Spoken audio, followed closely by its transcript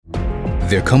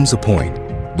There comes a point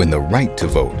when the right to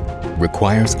vote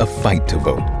requires a fight to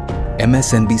vote.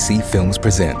 MSNBC Films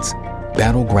presents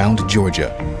Battleground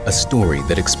Georgia, a story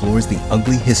that explores the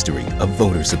ugly history of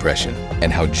voter suppression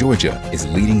and how Georgia is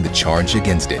leading the charge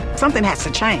against it. Something has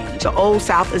to change. The old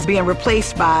South is being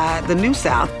replaced by the new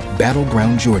South.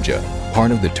 Battleground Georgia,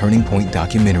 part of the Turning Point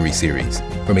documentary series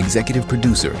from executive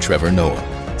producer Trevor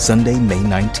Noah. Sunday, May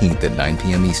 19th at 9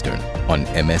 p.m. Eastern on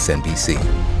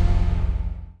MSNBC.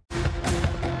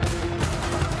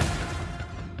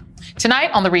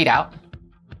 Tonight on the ReidOut.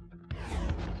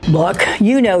 Look,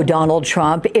 you know Donald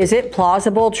Trump. Is it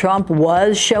plausible Trump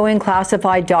was showing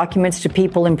classified documents to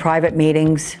people in private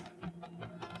meetings?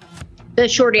 The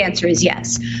short answer is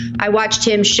yes. I watched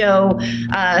him show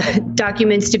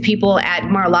documents to people at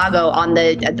Mar-a-Lago on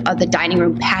the dining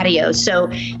room patio. So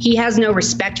he has no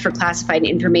respect for classified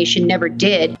information, never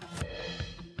did.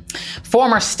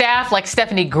 Former staff like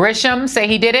Stephanie Grisham say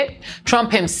he did it.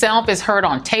 Trump himself is heard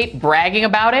on tape bragging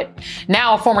about it.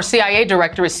 Now a former CIA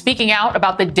director is speaking out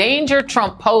about the danger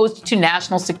Trump posed to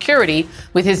national security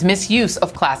with his misuse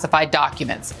of classified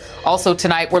documents. Also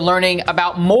tonight, we're learning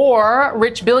about more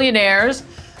rich billionaires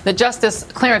that Justice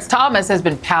Clarence Thomas has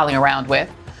been palling around with,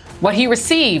 what he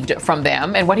received from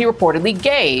them and what he reportedly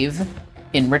gave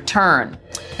in return.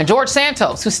 And George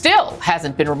Santos, who still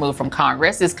hasn't been removed from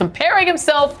Congress, is comparing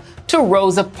himself to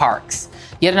Rosa Parks,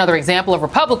 yet another example of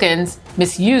Republicans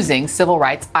misusing civil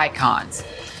rights icons.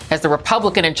 As the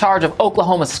Republican in charge of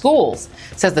Oklahoma schools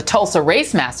says the Tulsa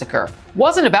Race Massacre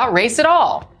wasn't about race at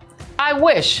all. I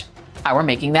wish I were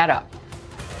making that up.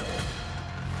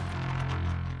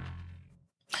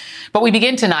 But we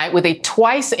begin tonight with a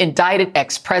twice indicted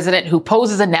ex-president who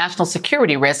poses a national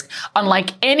security risk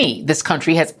unlike any this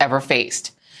country has ever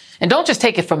faced. And don't just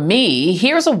take it from me.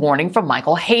 Here's a warning from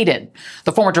Michael Hayden,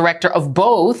 the former director of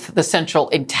both the Central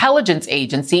Intelligence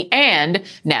Agency and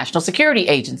National Security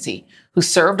Agency, who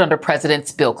served under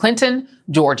Presidents Bill Clinton,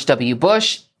 George W.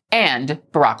 Bush, and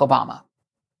Barack Obama.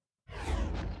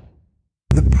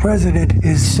 The president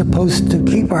is supposed to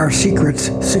keep our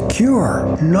secrets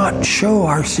secure, not show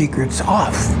our secrets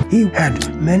off. He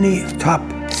had many top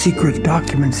secret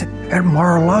documents at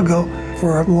Mar-a-Lago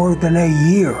for more than a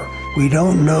year. We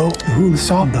don't know who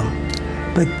saw them,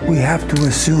 but we have to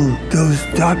assume those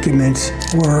documents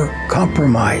were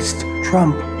compromised.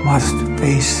 Trump must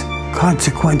face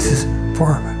consequences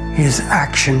for his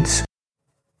actions.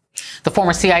 The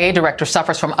former CIA director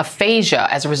suffers from aphasia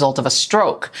as a result of a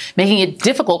stroke, making it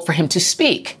difficult for him to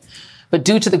speak. But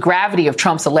due to the gravity of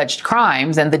Trump's alleged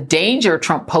crimes and the danger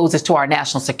Trump poses to our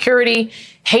national security,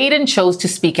 Hayden chose to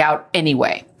speak out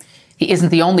anyway. He isn't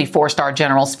the only four-star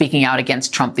general speaking out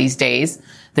against Trump these days.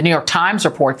 The New York Times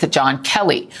reports that John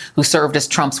Kelly, who served as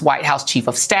Trump's White House chief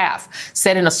of staff,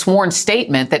 said in a sworn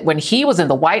statement that when he was in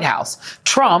the White House,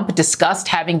 Trump discussed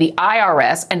having the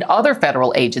IRS and other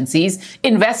federal agencies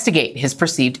investigate his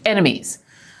perceived enemies.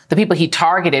 The people he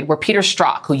targeted were Peter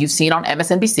Strzok, who you've seen on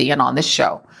MSNBC and on this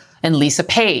show, and Lisa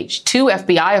Page, two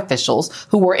FBI officials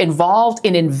who were involved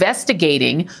in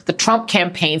investigating the Trump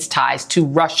campaign's ties to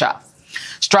Russia.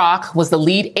 Strzok was the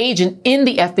lead agent in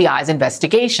the FBI's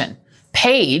investigation.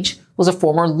 Page was a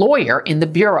former lawyer in the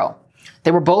Bureau.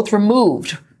 They were both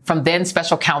removed from then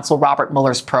special counsel Robert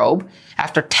Mueller's probe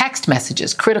after text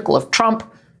messages critical of Trump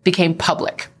became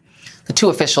public. The two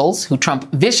officials, who Trump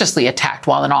viciously attacked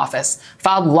while in office,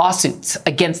 filed lawsuits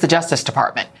against the Justice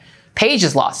Department.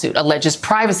 Page's lawsuit alleges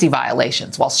privacy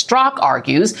violations, while Strzok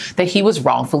argues that he was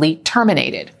wrongfully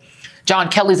terminated. John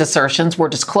Kelly's assertions were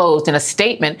disclosed in a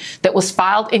statement that was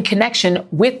filed in connection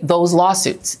with those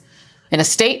lawsuits. In a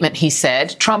statement, he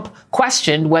said Trump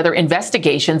questioned whether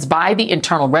investigations by the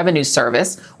Internal Revenue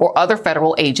Service or other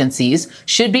federal agencies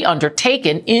should be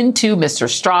undertaken into Mr.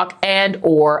 Strzok and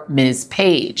or Ms.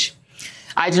 Page.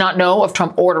 I do not know of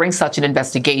Trump ordering such an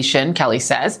investigation, Kelly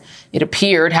says. It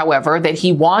appeared, however, that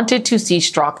he wanted to see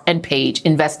Strzok and Page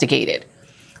investigated.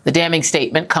 The damning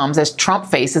statement comes as Trump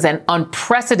faces an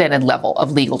unprecedented level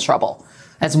of legal trouble,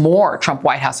 as more Trump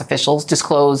White House officials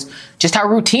disclose just how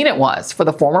routine it was for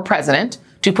the former president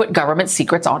to put government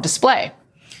secrets on display.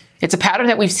 It's a pattern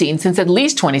that we've seen since at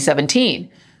least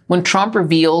 2017, when Trump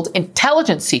revealed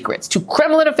intelligence secrets to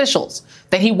Kremlin officials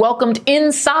that he welcomed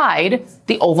inside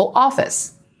the Oval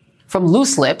Office. From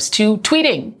loose lips to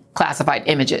tweeting classified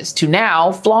images to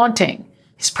now flaunting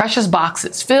his precious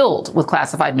boxes filled with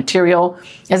classified material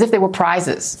as if they were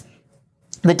prizes.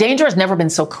 The danger has never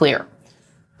been so clear.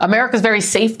 America's very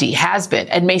safety has been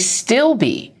and may still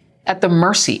be at the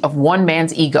mercy of one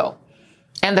man's ego.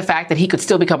 And the fact that he could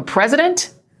still become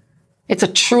president, it's a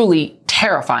truly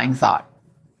terrifying thought.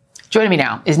 Joining me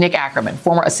now is Nick Ackerman,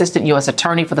 former assistant U.S.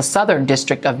 attorney for the Southern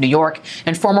District of New York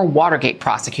and former Watergate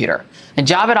prosecutor, and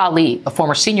Javed Ali, a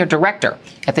former senior director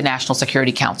at the National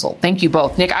Security Council. Thank you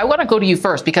both. Nick, I want to go to you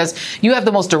first because you have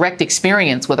the most direct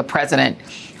experience with a president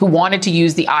who wanted to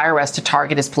use the IRS to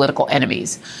target his political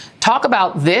enemies. Talk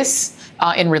about this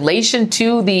in relation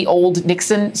to the old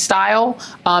Nixon style,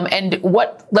 and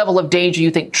what level of danger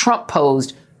you think Trump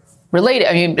posed related,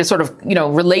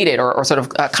 related or sort of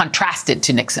contrasted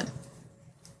to Nixon.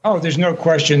 Oh, there's no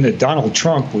question that Donald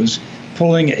Trump was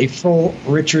pulling a full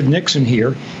Richard Nixon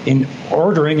here in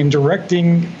ordering and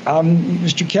directing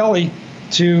Mr. Kelly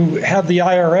to have the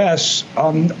IRS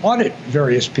audit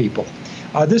various people.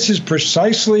 This is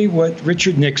precisely what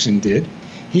Richard Nixon did.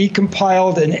 He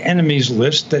compiled an enemies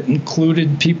list that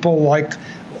included people like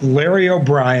Larry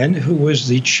O'Brien, who was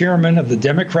the chairman of the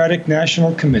Democratic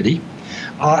National Committee,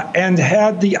 and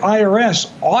had the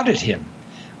IRS audit him.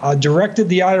 Directed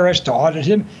the IRS to audit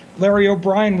him. Larry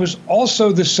O'Brien was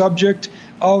also the subject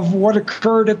of what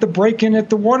occurred at the break-in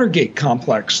at the Watergate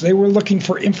complex. They were looking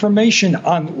for information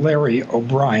on Larry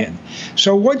O'Brien.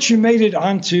 So once you made it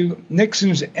onto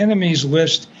Nixon's enemies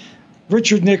list,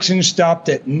 Richard Nixon stopped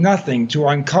at nothing to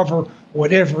uncover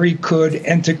whatever he could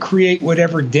and to create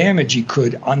whatever damage he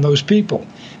could on those people.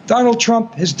 Donald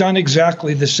Trump has done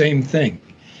exactly the same thing.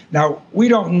 Now, we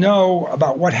don't know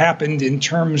about what happened in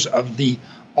terms of the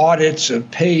audits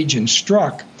of Page and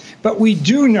Strzok, but we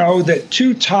do know that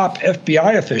two top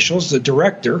FBI officials, the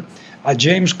director,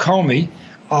 James Comey,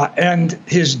 and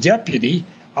his deputy,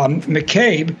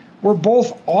 McCabe, were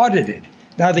both audited.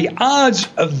 Now, the odds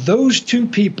of those two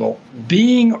people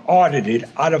being audited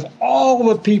out of all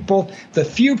the people, the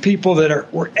few people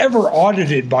that were ever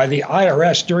audited by the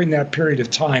IRS during that period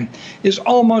of time, is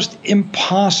almost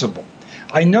impossible.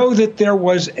 I know that there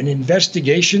was an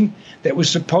investigation that was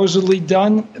supposedly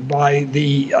done by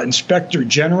the Inspector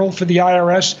General for the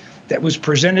IRS that was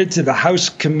presented to the House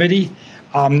Committee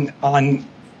on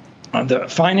the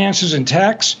Finances and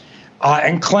Tax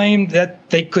and claimed that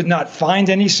they could not find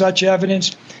any such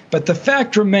evidence. But the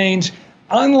fact remains,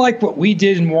 unlike what we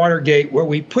did in Watergate, where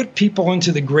we put people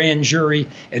into the grand jury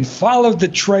and followed the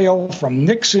trail from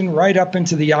Nixon right up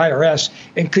into the IRS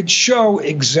and could show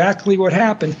exactly what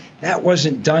happened, that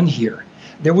wasn't done here.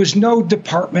 There was no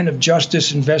Department of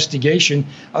Justice investigation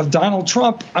of Donald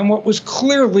Trump on what was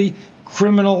clearly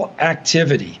criminal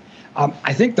activity.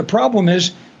 I think the problem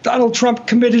is Donald Trump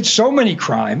committed so many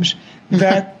crimes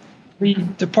that the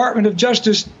Department of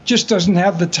Justice just doesn't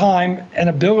have the time and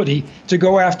ability to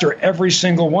go after every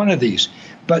single one of these.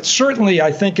 But certainly,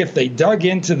 I think if they dug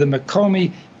into the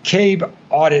McComey-Cabe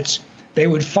audits, they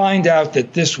would find out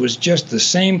that this was just the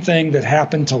same thing that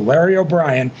happened to Larry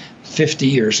O'Brien 50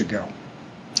 years ago.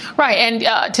 Right.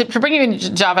 And to bring you in,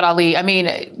 Javed Ali, I mean,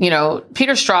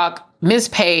 Peter Strzok, Ms.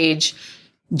 Page,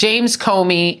 James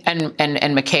Comey and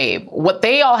McCabe, what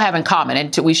they all have in common,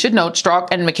 and we should note Strzok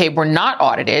and McCabe were not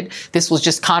audited. This was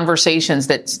just conversations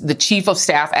that the chief of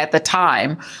staff at the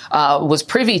time was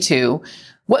privy to.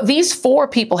 What these four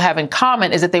people have in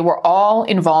common is that they were all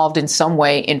involved in some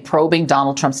way in probing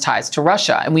Donald Trump's ties to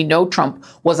Russia. And we know Trump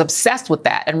was obsessed with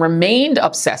that and remained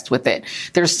obsessed with it.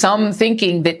 There's some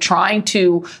thinking that trying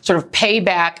to sort of pay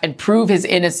back and prove his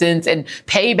innocence and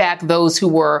pay back those who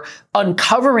were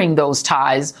uncovering those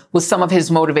ties was some of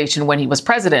his motivation when he was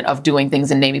president, of doing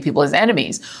things and naming people as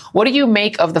enemies. What do you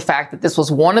make of the fact that this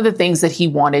was one of the things that he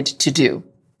wanted to do?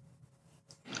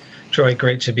 Joy,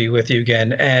 great to be with you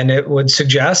again. And it would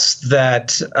suggest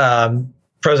that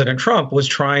President Trump was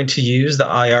trying to use the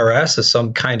IRS as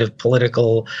some kind of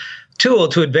political tool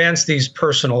to advance these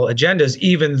personal agendas,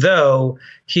 even though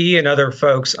he and other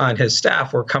folks on his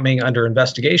staff were coming under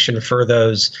investigation for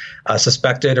those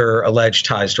suspected or alleged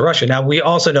ties to Russia. Now, we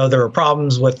also know there are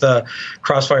problems with the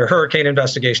Crossfire Hurricane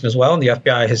investigation as well, and the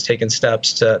FBI has taken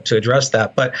steps to address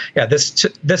that. But yeah, this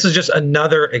is just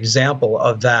another example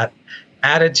of that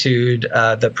attitude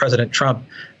that President Trump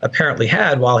apparently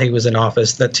had while he was in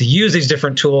office, that to use these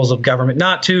different tools of government,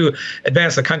 not to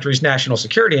advance the country's national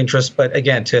security interests, but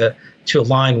again, to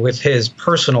align with his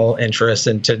personal interests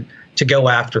and to go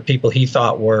after people he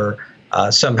thought were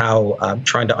somehow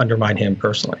trying to undermine him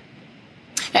personally.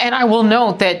 And I will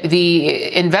note that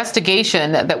the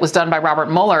investigation that was done by Robert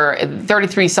Mueller,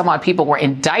 33 some odd people were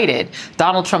indicted.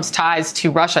 Donald Trump's ties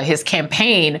to Russia, his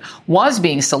campaign was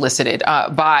being solicited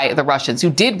by the Russians who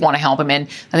did want to help him. And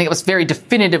I think it was very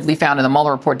definitively found in the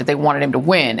Mueller report that they wanted him to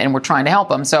win and were trying to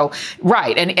help him. So,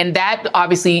 right. And that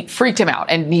obviously freaked him out.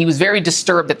 And he was very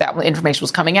disturbed that information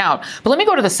was coming out. But let me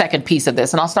go to the second piece of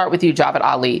this. And I'll start with you, Javed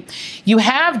Ali. You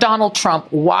have Donald Trump,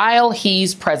 while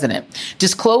he's president,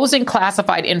 disclosing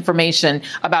classified classified information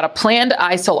about a planned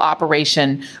ISIL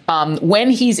operation when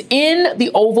he's in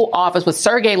the Oval Office with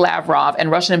Sergei Lavrov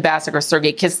and Russian Ambassador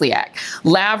Sergei Kislyak.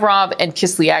 Lavrov and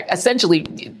Kislyak essentially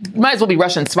might as well be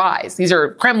Russian spies. These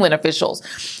are Kremlin officials.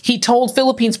 He told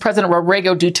Philippines President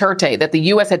Rodrigo Duterte that the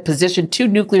U.S. had positioned 2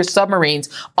 nuclear submarines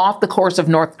off the course of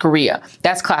North Korea.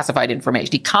 That's classified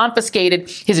information. He confiscated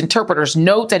his interpreter's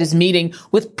notes at his meeting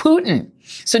with Putin.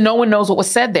 So no one knows what was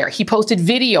said there. He posted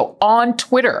video on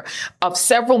Twitter of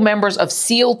several members of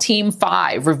SEAL Team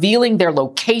 5 revealing their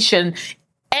location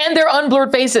and their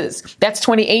unblurred faces. That's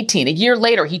 2018. A year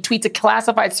later, he tweets a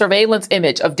classified surveillance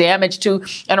image of damage to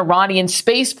an Iranian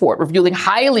spaceport, revealing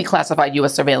highly classified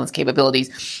U.S. surveillance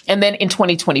capabilities. And then in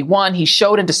 2021, he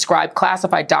showed and described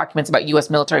classified documents about U.S.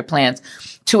 military plans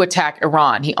to attack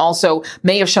Iran. He also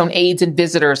may have shown aides and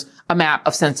visitors a map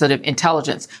of sensitive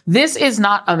intelligence. This is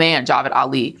not a man, Javed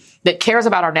Ali, that cares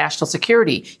about our national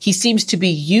security. He seems to be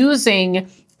using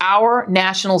our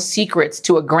national secrets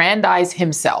to aggrandize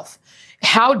himself.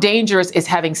 How dangerous is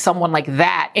having someone like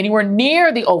that anywhere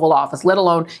near the Oval Office, let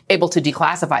alone able to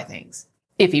declassify things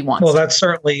if he wants? Well, that's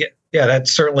certainly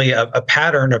a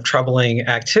pattern of troubling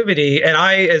activity. And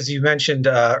I, as you mentioned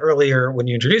earlier when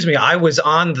you introduced me, I was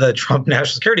on the Trump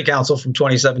National Security Council from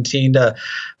 2017 to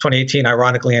 2018,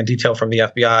 ironically, on detail from the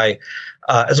FBI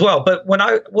as well. But when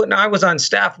I was on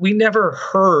staff, we never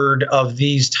heard of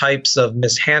these types of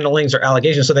mishandlings or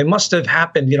allegations. So they must have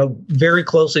happened, very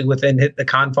closely within the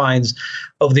confines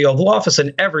of the Oval Office.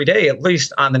 And every day, at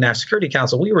least on the National Security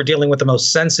Council, we were dealing with the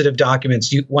most sensitive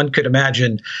documents one could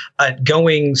imagine,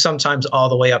 going sometimes all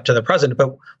the way up to the president.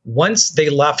 But once they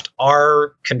left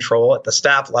our control at the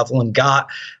staff level and got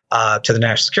to the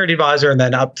National Security Advisor and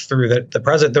then up through the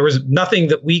president, there was nothing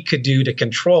that we could do to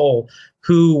control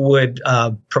who would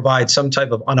provide some type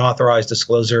of unauthorized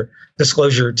disclosure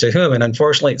to whom. And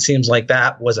unfortunately, it seems like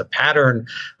that was a pattern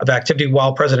of activity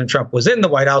while President Trump was in the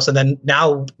White House. And then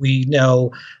now we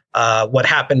know what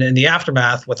happened in the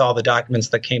aftermath with all the documents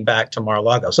that came back to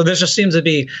Mar-a-Lago. So there just seems to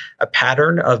be a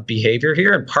pattern of behavior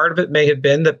here. And part of it may have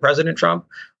been that President Trump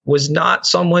was not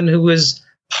someone who was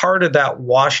part of that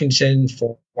Washington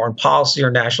foreign policy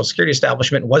or national security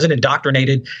establishment, wasn't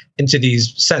indoctrinated into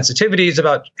these sensitivities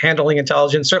about handling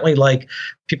intelligence, certainly like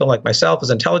people like myself as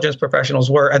intelligence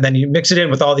professionals were. And then you mix it in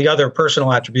with all the other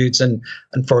personal attributes. And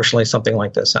unfortunately, something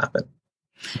like this happened.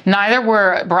 Neither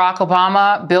were Barack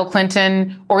Obama, Bill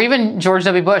Clinton, or even George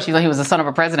W. Bush, even though he was the son of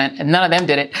a president, and none of them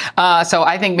did it. So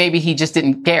I think maybe he just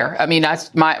didn't care. I mean,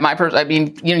 that's my person. I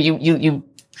mean, you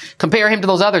compare him to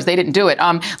those others. They didn't do it.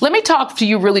 Let me talk to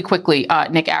you really quickly,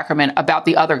 Nick Ackerman, about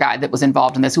the other guy that was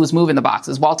involved in this, who was moving the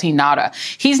boxes, Waltin Nada.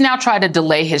 He's now tried to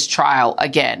delay his trial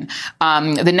again.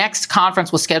 The next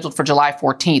conference was scheduled for July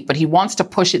 14th, but he wants to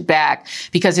push it back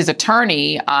because his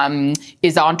attorney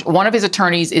one of his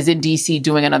attorneys is in D.C.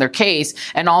 doing another case.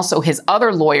 And also his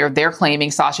other lawyer, they're claiming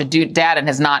Sasha Dadin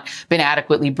has not been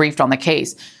adequately briefed on the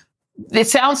case. It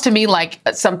sounds to me like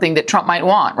something that Trump might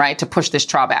want, right, to push this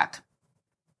trial back.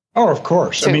 Oh, of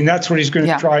course. I mean, that's what he's going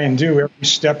to try and do every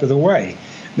step of the way.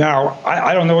 Now,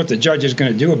 I don't know what the judge is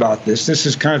going to do about this. This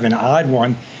is kind of an odd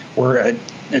one where an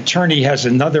attorney has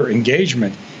another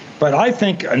engagement. But I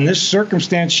think in this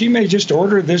circumstance, she may just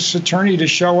order this attorney to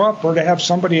show up or to have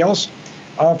somebody else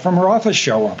from her office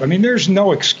show up. I mean, there's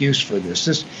no excuse for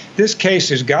this. This case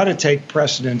has got to take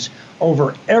precedence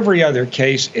over every other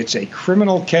case. It's a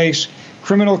criminal case.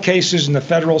 Criminal cases in the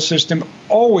federal system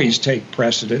always take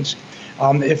precedence.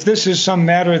 If this is some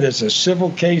matter that's a civil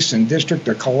case in District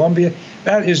of Columbia,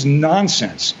 that is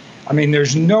nonsense. I mean,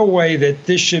 there's no way that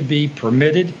this should be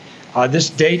permitted.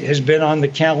 This date has been on the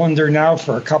calendar now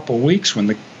for a couple of weeks. When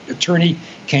the attorney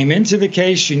came into the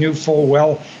case, she knew full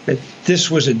well that this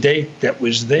was a date that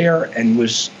was there and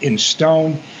was in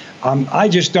stone. I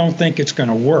just don't think it's going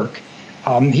to work.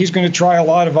 He's going to try a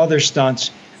lot of other stunts,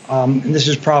 and this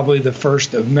is probably the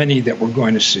first of many that we're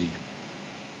going to see.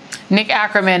 Nick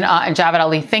Ackerman and Javed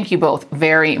Ali, thank you both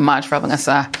very much for helping us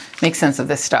make sense of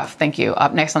this stuff. Thank you.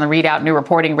 Up next on the ReidOut, new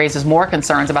reporting raises more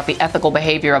concerns about the ethical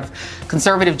behavior of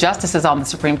conservative justices on the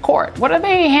Supreme Court. What are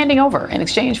they handing over in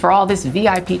exchange for all this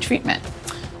VIP treatment?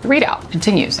 The ReidOut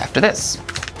continues after this.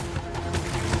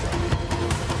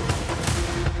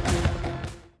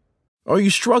 Are you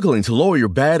struggling to lower your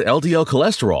bad LDL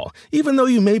cholesterol, even though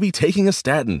you may be taking a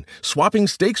statin, swapping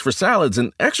steaks for salads,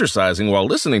 and exercising while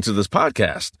listening to this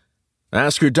podcast?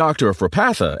 Ask your doctor if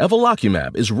Repatha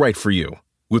Evolocumab is right for you.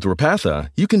 With Repatha,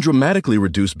 you can dramatically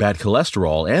reduce bad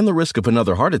cholesterol and the risk of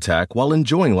another heart attack while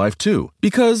enjoying life too,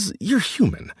 because you're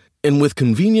human. And with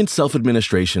convenient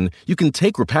self-administration, you can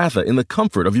take Repatha in the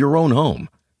comfort of your own home.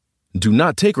 Do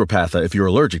not take Repatha if you're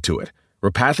allergic to it,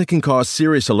 Repatha can cause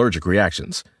serious allergic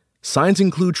reactions. Signs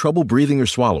include trouble breathing or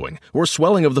swallowing, or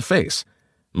swelling of the face.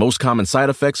 Most common side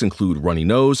effects include runny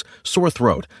nose, sore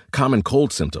throat, common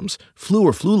cold symptoms, flu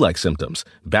or flu-like symptoms,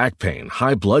 back pain,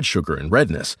 high blood sugar and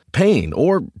redness, pain,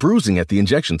 or bruising at the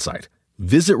injection site.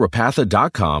 Visit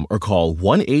Repatha.com or call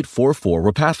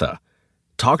 1-844-REPATHA.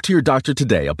 Talk to your doctor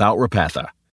today about Repatha.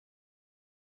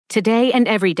 Today and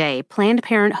every day, Planned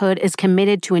Parenthood is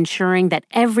committed to ensuring that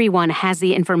everyone has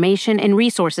the information and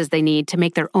resources they need to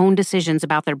make their own decisions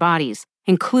about their bodies,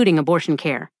 including abortion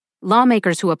care.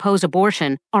 Lawmakers who oppose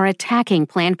abortion are attacking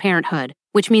Planned Parenthood,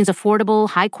 which means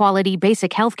affordable, high-quality,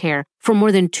 basic health care for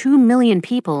more than 2 million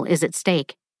people is at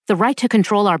stake. The right to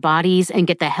control our bodies and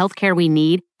get the health care we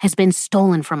need has been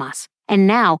stolen from us. And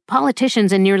now,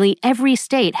 politicians in nearly every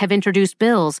state have introduced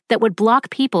bills that would block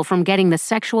people from getting the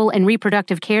sexual and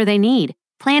reproductive care they need.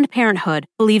 Planned Parenthood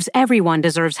believes everyone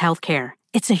deserves health care.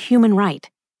 It's a human right.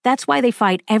 That's why they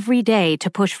fight every day to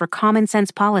push for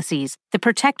common-sense policies that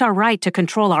protect our right to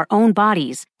control our own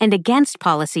bodies and against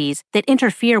policies that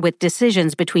interfere with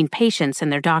decisions between patients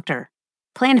and their doctor.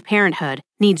 Planned Parenthood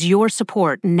needs your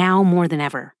support now more than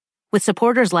ever. With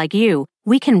supporters like you,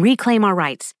 we can reclaim our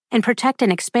rights and protect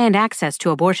and expand access to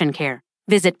abortion care.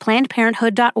 Visit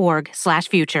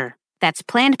PlannedParenthood.org/future. That's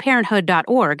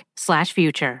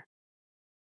PlannedParenthood.org/future.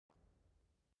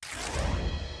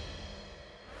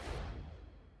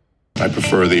 I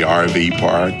prefer the RV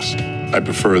parks. I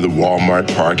prefer the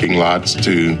Walmart parking lots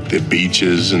to the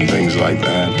beaches and things like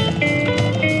that.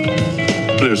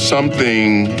 There's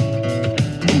something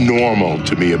normal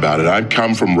to me about it. I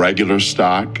come from regular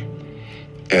stock,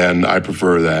 and I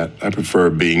prefer that. I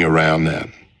prefer being around that.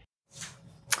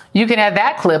 You can add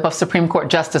that clip of Supreme Court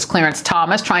Justice Clarence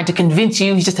Thomas trying to convince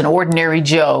you he's just an ordinary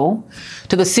Joe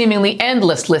to the seemingly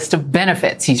endless list of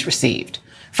benefits he's received,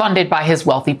 funded by his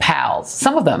wealthy pals.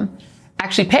 Some of them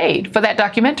actually paid for that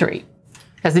documentary.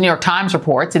 As the New York Times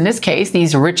reports, in this case,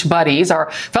 these rich buddies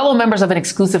are fellow members of an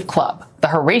exclusive club, the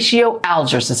Horatio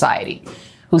Alger Society,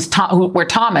 where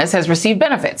Thomas has received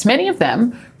benefits, many of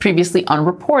them previously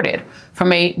unreported,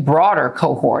 from a broader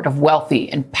cohort of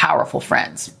wealthy and powerful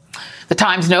friends. The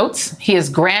Times notes he has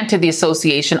granted the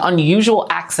association unusual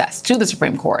access to the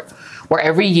Supreme Court, where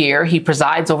every year he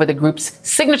presides over the group's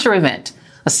signature event,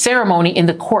 a ceremony in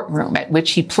the courtroom at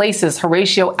which he places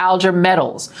Horatio Alger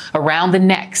medals around the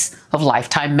necks of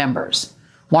lifetime members.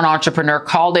 One entrepreneur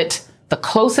called it the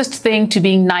closest thing to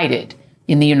being knighted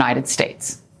in the United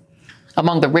States.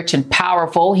 Among the rich and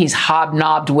powerful he's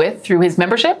hobnobbed with through his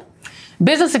membership,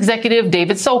 business executive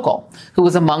David Sokol, who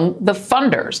was among the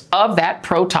funders of that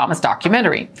pro-Thomas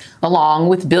documentary, along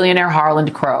with billionaire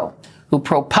Harland Crow, who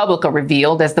ProPublica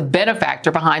revealed as the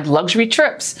benefactor behind luxury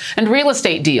trips and real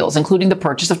estate deals, including the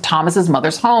purchase of Thomas's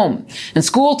mother's home and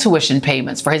school tuition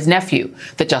payments for his nephew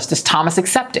that Justice Thomas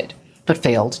accepted but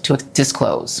failed to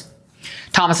disclose.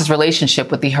 Thomas's relationship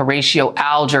with the Horatio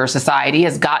Alger Society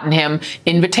has gotten him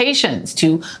invitations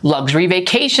to luxury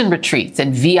vacation retreats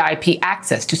and VIP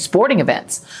access to sporting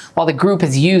events, while the group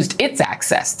has used its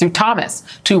access through Thomas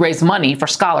to raise money for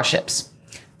scholarships.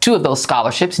 2 of those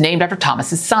scholarships, named after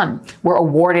Thomas's son, were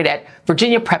awarded at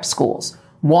Virginia prep schools.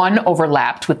 One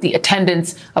overlapped with the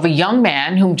attendance of a young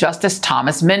man whom Justice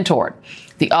Thomas mentored.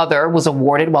 The other was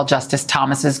awarded while Justice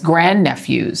Thomas's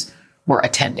grandnephews were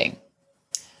attending.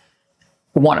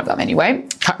 One of them, anyway.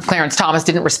 Clarence Thomas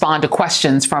didn't respond to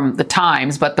questions from the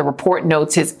Times, but the report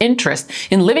notes his interest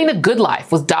in living the good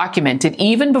life was documented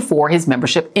even before his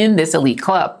membership in this elite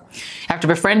club. After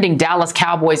befriending Dallas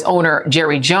Cowboys owner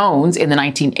Jerry Jones in the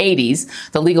 1980s,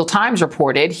 the Legal Times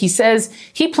reported he says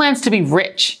he plans to be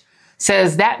rich,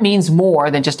 says that means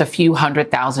more than just a few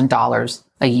 $100,000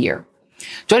 a year.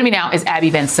 Joining me now is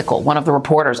Abby Van Sickle, one of the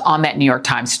reporters on that New York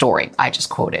Times story I just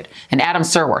quoted, and Adam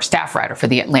Serwer, staff writer for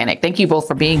The Atlantic. Thank you both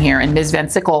for being here. And Ms. Van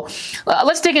Sickle,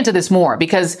 let's dig into this more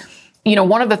because, you know,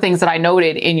 one of the things that I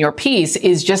noted in your piece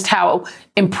is just how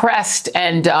impressed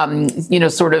and,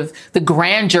 sort of the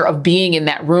grandeur of being in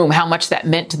that room, how much that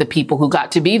meant to the people who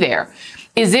got to be there.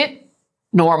 Is it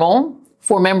normal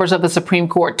for members of the Supreme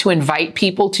Court to invite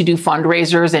people to do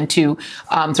fundraisers and to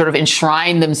sort of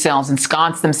enshrine themselves,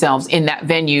 ensconce themselves in that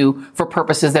venue for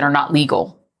purposes that are not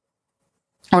legal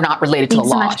or not related to the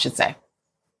law, I should say?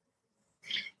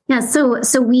 Yeah, so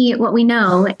what we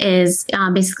know is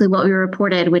basically what we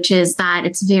reported, which is that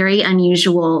it's very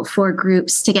unusual for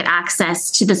groups to get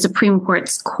access to the Supreme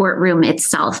Court's courtroom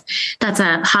itself. That's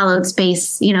a hallowed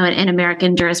space, in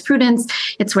American jurisprudence.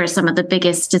 It's where some of the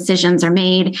biggest decisions are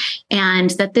made,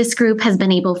 and that this group has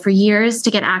been able for years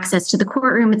to get access to the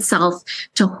courtroom itself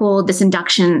to hold this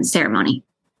induction ceremony.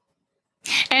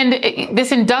 And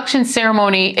this induction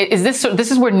ceremony, this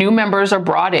is where new members are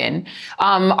brought in.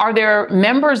 Are there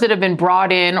members that have been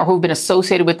brought in or who've been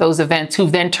associated with those events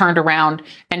who've then turned around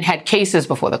and had cases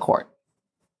before the court?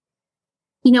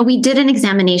 You know, we did an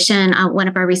examination. One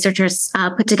of our researchers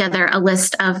put together a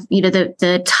list of,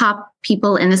 the top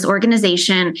people in this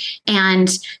organization, and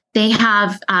they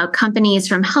have companies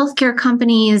from healthcare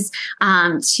companies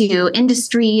to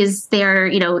industries.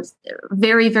 They're,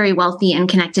 very, very wealthy and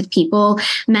connected people,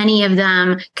 many of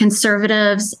them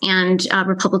conservatives and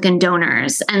Republican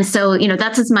donors. And so,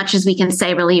 that's as much as we can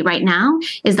say really right now,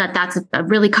 is that that's a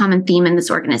really common theme in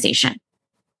this organization.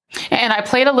 And I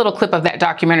played a little clip of that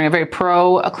documentary, a very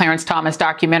pro Clarence Thomas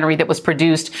documentary that was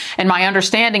produced. And my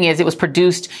understanding is it was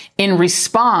produced in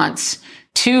response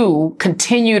to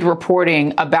continued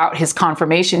reporting about his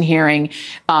confirmation hearing,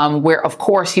 where, of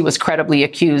course, he was credibly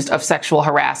accused of sexual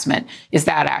harassment. Is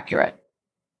that accurate?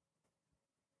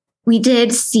 We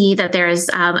did see that there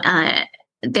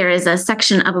is a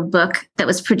section of a book that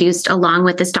was produced along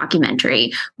with this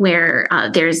documentary where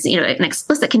there's, an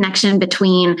explicit connection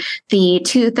between the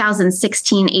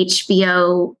 2016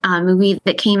 HBO movie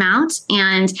that came out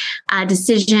and a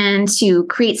decision to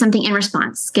create something in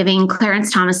response, giving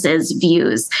Clarence Thomas's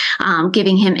views,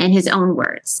 giving him in his own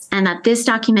words. And that this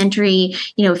documentary,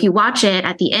 if you watch it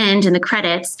at the end in the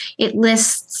credits, it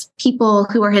lists people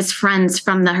who are his friends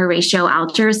from the Horatio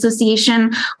Alger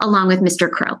Association, along with Mr.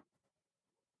 Crow.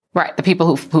 Right. The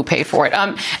people who paid for it.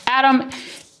 Adam,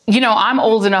 I'm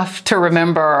old enough to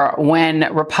remember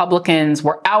when Republicans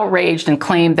were outraged and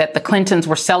claimed that the Clintons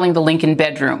were selling the Lincoln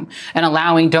bedroom and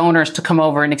allowing donors to come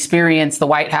over and experience the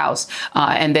White House.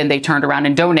 And then they turned around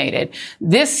and donated.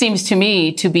 This seems to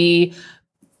me to be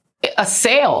a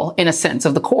sale, in a sense,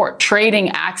 of the court, trading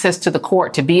access to the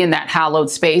court to be in that hallowed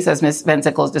space, as Ms.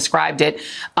 Vensickle has described it.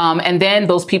 And then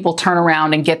those people turn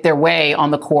around and get their way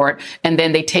on the court, and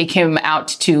then they take him out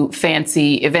to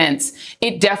fancy events.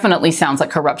 It definitely sounds like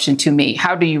corruption to me.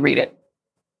 How do you read it?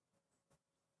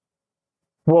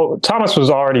 Well, Thomas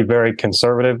was already very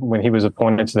conservative when he was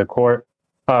appointed to the court.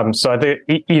 So I think,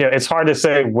 it's hard to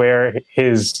say where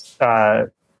his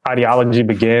ideology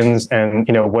begins and,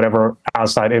 whatever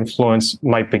outside influence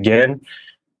might begin.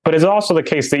 But it's also the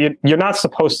case that you're not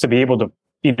supposed to be able to,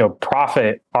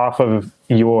 profit off of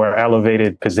your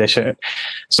elevated position.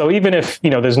 So even if,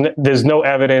 there's no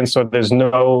evidence or there's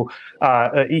no,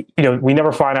 we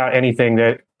never find out anything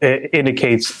that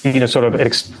indicates, sort of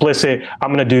explicit,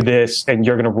 I'm going to do this and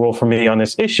you're going to rule for me on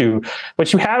this issue.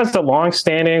 What you have is the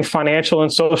longstanding financial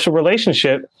and social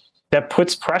relationship that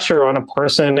puts pressure on a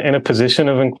person in a position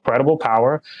of incredible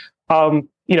power, to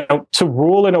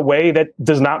rule in a way that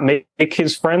does not make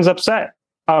his friends upset.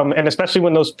 And especially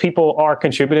when those people are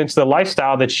contributing to the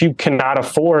lifestyle that you cannot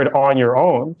afford on your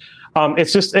own.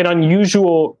 It's just an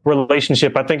unusual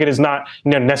relationship. I think it is not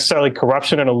necessarily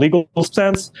corruption in a legal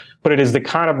sense, but it is the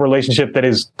kind of relationship that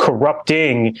is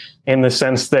corrupting in the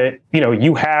sense that,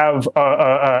 you have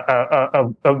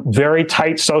a very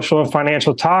tight social and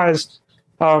financial ties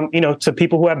to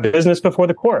people who have business before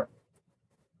the court.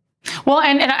 Well,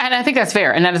 and I think that's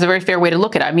fair. And that is a very fair way to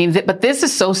look at it. I mean, but this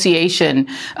association,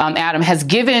 Adam, has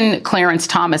given Clarence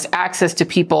Thomas access to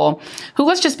people who,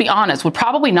 let's just be honest, would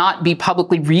probably not be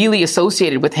publicly really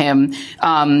associated with him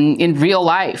in real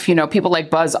life. People like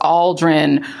Buzz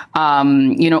Aldrin,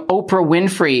 Oprah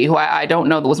Winfrey, who I don't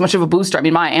know that was much of a booster. I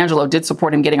mean, Maya Angelou did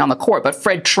support him getting on the court, but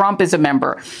Fred Trump is a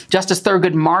member. Justice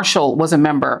Thurgood Marshall was a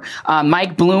member.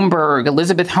 Mike Bloomberg,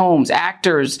 Elizabeth Holmes,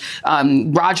 actors,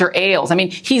 Roger Ailes. I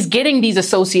mean, he's getting these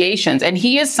associations, and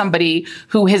he is somebody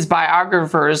who his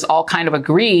biographers all kind of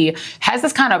agree has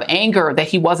this kind of anger that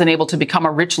he wasn't able to become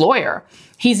a rich lawyer.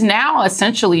 He's now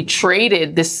essentially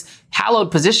traded this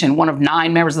hallowed position, one of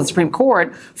 9 members of the Supreme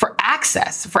Court, for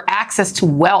access to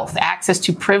wealth, access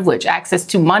to privilege, access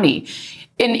to money.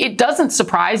 And it doesn't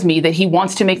surprise me that he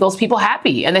wants to make those people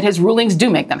happy and that his rulings do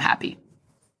make them happy.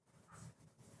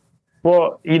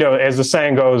 Well, as the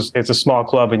saying goes, it's a small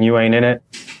club and you ain't in it.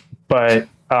 But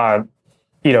I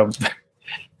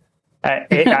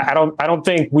don't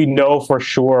think we know for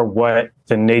sure what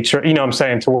the nature, I'm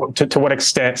saying to what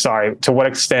extent,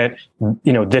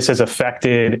 this has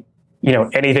affected,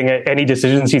 any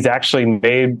decisions he's actually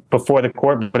made before the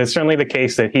court. But it's certainly the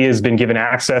case that he has been given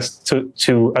access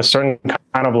to a certain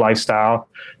kind of lifestyle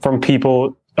from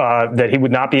people that he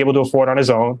would not be able to afford on his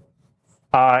own.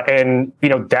 And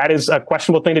that is a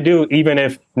questionable thing to do, even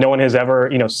if no one has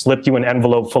ever, slipped you an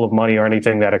envelope full of money or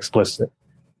anything that explicit.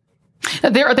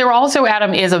 There also,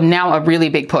 Adam, is now a really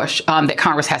big push that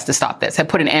Congress has to stop this, have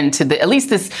put an end to at least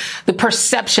the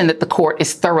perception that the court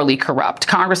is thoroughly corrupt.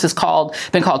 Congress has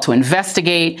been called to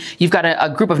investigate. You've got a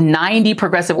group of 90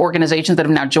 progressive organizations that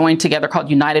have now joined together called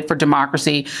United for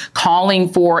Democracy, calling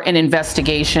for an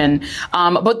investigation.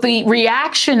 But the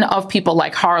reaction of people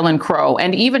like Harlan Crow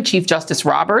and even Chief Justice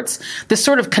Roberts, this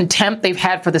sort of contempt they've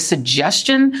had for the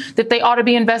suggestion that they ought to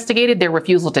be investigated, their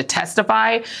refusal to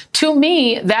testify, to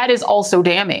me, that is also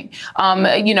damning.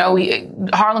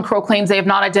 Harlan Crow claims they have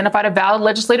not identified a valid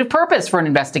legislative purpose for an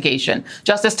investigation.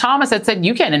 Justice Thomas had said,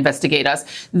 you can't investigate us.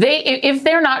 If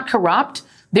they're not corrupt,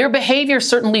 their behavior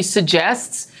certainly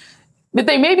suggests that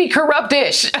they may be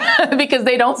corrupt-ish because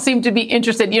they don't seem to be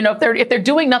interested. If they're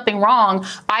doing nothing wrong,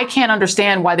 I can't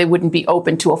understand why they wouldn't be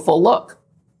open to a full look.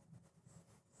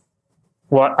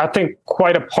 Well, I think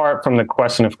quite apart from the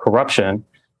question of corruption,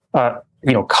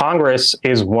 Congress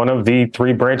is one of the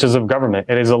three branches of government.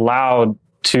 It is allowed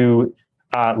to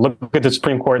look at the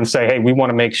Supreme Court and say, hey, we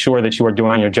want to make sure that you are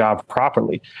doing your job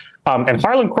properly. And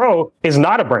Harlan Crow is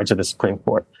not a branch of the Supreme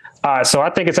Court. So I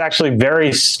think it's actually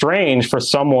very strange for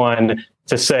someone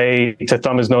to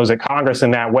thumb his nose at Congress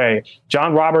in that way.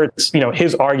 John Roberts,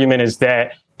 his argument is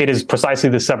that it is precisely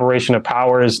the separation of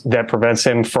powers that prevents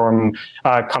him from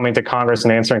coming to Congress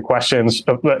and answering questions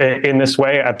in this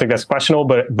way. I think that's questionable,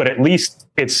 but at least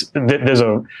there's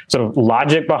a sort of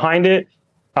logic behind it.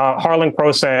 Harlan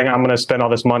Crow saying, I'm going to spend all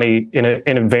this money in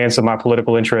advance of my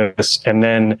political interests, and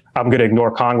then I'm going to ignore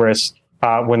Congress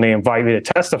when they invite me to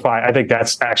testify. I think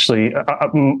that's actually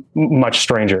much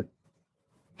stranger.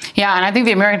 Yeah, and I think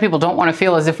the American people don't want to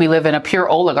feel as if we live in a pure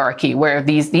oligarchy where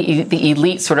the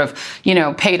elite sort of,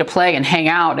 pay to play and hang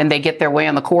out and they get their way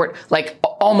on the court like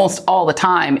almost all the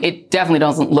time. It definitely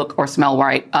doesn't look or smell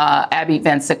right. Abby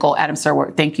Van Sickle, Adam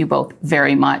Serwer, thank you both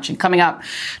very much. And coming up,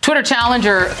 Twitter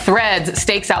challenger Threads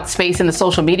stakes out space in the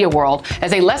social media world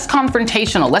as a less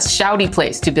confrontational, less shouty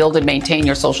place to build and maintain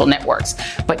your social networks.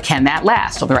 But can that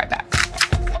last? We'll be right back.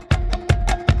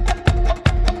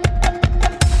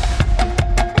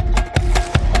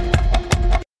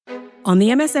 On the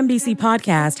MSNBC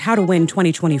podcast, How to Win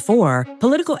 2024,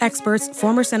 political experts,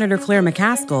 former Senator Claire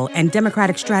McCaskill and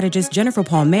Democratic strategist Jennifer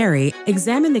Palmieri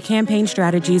examine the campaign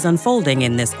strategies unfolding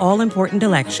in this all-important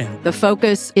election. The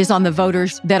focus is on the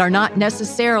voters that are not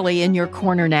necessarily in your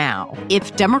corner now.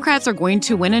 If Democrats are going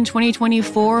to win in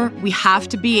 2024, we have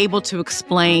to be able to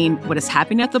explain what is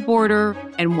happening at the border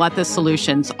and what the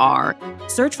solutions are.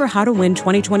 Search for How to Win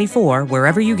 2024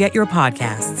 wherever you get your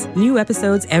podcasts. New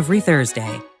episodes every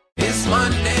Thursday. It's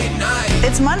Monday night.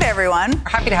 It's Monday, everyone. We're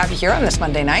happy to have you here on this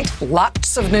Monday night.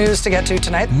 Lots of news to get to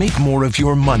tonight. Make more of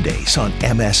your Mondays on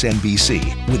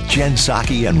MSNBC with Jen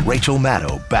Psaki and Rachel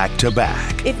Maddow back to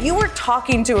back. If you were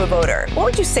talking to a voter, what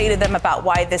would you say to them about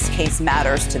why this case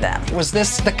matters to them? Was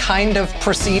this the kind of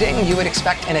proceeding you would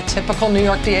expect in a typical New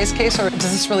York DA's case, or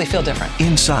does this really feel different?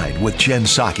 Inside with Jen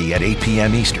Psaki at 8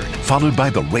 p.m. Eastern, followed by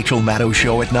The Rachel Maddow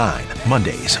Show at 9,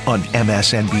 Mondays on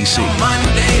MSNBC.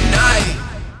 Monday night.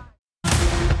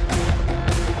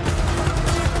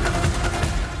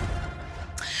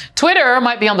 Twitter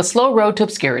might be on the slow road to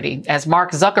obscurity as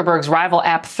Mark Zuckerberg's rival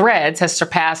app Threads has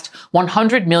surpassed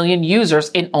 100 million users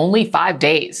in only 5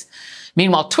 days.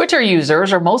 Meanwhile, Twitter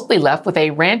users are mostly left with a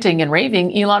ranting and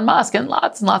raving Elon Musk and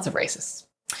lots of racists.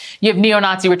 You have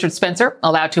neo-Nazi Richard Spencer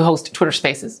allowed to host Twitter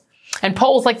Spaces, and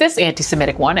polls like this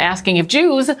anti-Semitic one asking if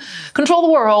Jews control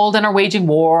the world and are waging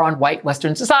war on white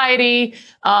Western society.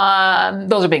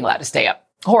 Those are being allowed to stay up.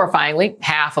 Horrifyingly,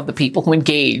 half of the people who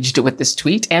engaged with this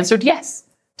tweet answered yes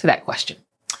to that question.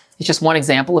 It's just one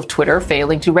example of Twitter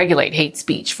failing to regulate hate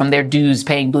speech from their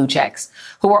dues-paying blue checks,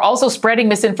 who are also spreading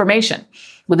misinformation,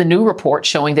 with a new report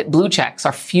showing that blue checks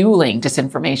are fueling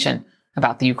disinformation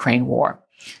about the Ukraine war.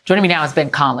 Joining me now is Ben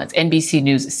Collins, NBC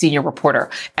News senior reporter,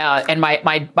 and my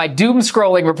doom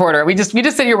scrolling reporter. We just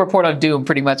sit here report on doom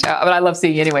pretty much, but I love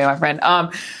seeing you anyway, my friend.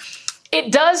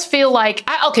 It does feel like,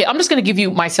 I'm just going to give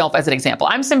you myself as an example.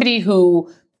 I'm somebody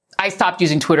who I stopped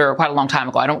using Twitter quite a long time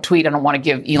ago. I don't tweet. I don't want to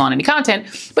give Elon any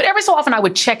content. But every so often I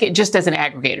would check it just as an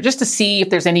aggregator, just to see if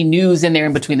there's any news in there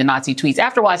in between the Nazi tweets.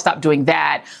 After a while, I stopped doing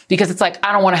that because it's like,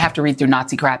 I don't want to have to read through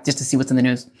Nazi crap just to see what's in the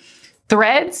news.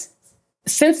 Threads,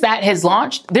 since that has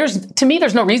launched, to me,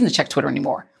 there's no reason to check Twitter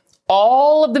anymore.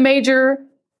 All of the major,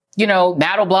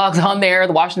 Maddow blogs on there.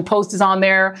 The Washington Post is on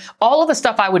there. All of the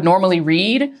stuff I would normally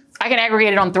read, I can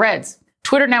aggregate it on Threads.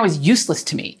 Twitter now is useless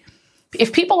to me.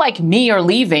 If people like me are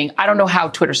leaving, I don't know how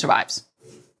Twitter survives.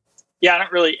 Yeah,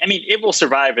 it will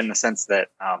survive in the sense that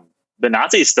the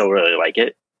Nazis still really like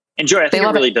it. And Joy, I think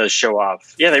it really does show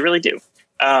off. Yeah, they really do.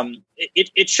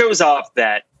 It shows off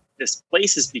that this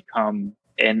place has become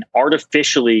an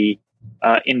artificially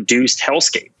induced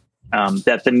hellscape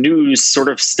that the news sort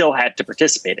of still had to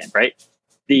participate in, right?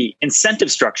 The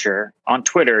incentive structure on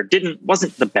Twitter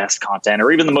wasn't the best content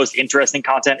or even the most interesting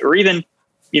content, or even,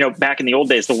 back in the old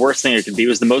days, the worst thing it could be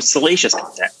was the most salacious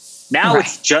content. Now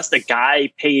It's just a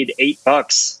guy paid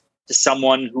 $8 to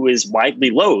someone who is widely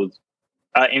loathed,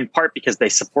 in part because they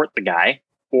support the guy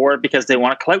or because they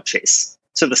want a clout chase.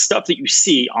 So the stuff that you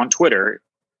see on Twitter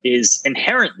is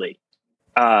inherently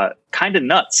kind of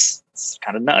nuts. It's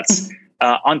kind of nuts.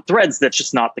 On Threads, that's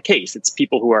just not the case. It's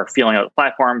people who are feeling out the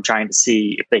platform, trying to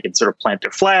see if they can sort of plant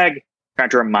their flag, trying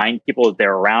to remind people that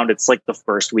they're around. It's like the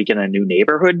first week in a new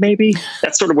neighborhood, maybe.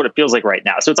 That's sort of what it feels like right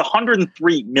now. So it's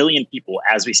 103 million people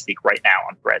as we speak right now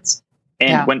on Threads.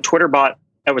 And when Twitter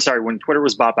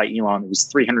was bought by Elon, it was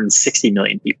 360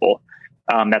 million people.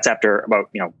 That's after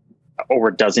about, over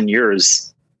a dozen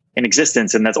years in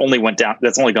existence. And that's only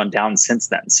gone down since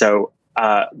then. So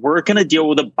we're going to deal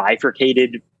with a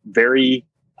bifurcated, very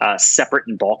separate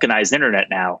and balkanized internet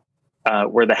now,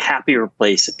 where the happier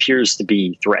place appears to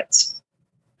be Threads.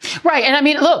 Right.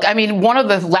 And one of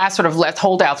the last sort of left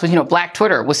holdouts was, Black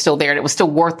Twitter was still there and it was still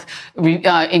worth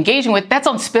engaging with. That's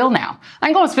on Spill now. I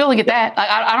can go on Spill and get that.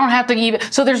 I don't have to even.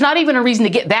 So there's not even a reason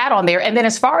to get that on there. And then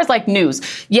as far as like news,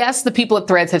 yes, the people at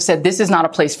Threads have said this is not a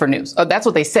place for news. Oh, that's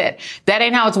what they said. That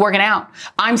ain't how it's working out.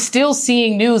 I'm still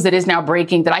seeing news that is now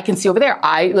breaking that I can see over there.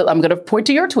 I'm going to point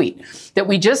to your tweet that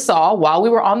we just saw while we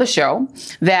were on the show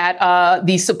that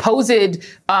the supposed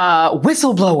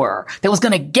whistleblower that was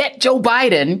going to get Joe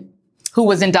Biden, who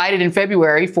was indicted in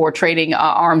February for trading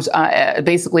arms,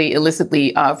 basically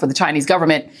illicitly for the Chinese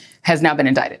government, has now been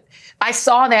indicted. I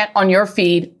saw that on your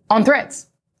feed on Threads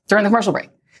during the commercial break.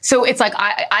 So it's like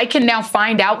I can now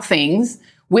find out things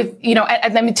with,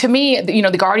 to me,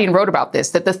 The Guardian wrote about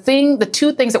this, that the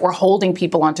two things that were holding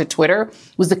people onto Twitter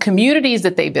was the communities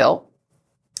that they built,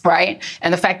 right?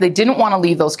 And the fact they didn't want to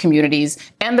leave those communities,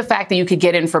 and the fact that you could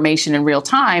get information in real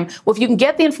time. Well, if you can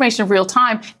get the information in real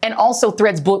time and also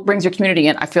Threads brings your community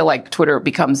in, I feel like Twitter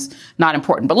becomes not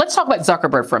important. But let's talk about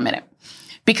Zuckerberg for a minute,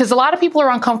 because a lot of people are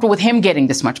uncomfortable with him getting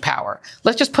this much power.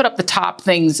 Let's just put up the top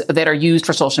things that are used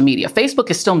for social media.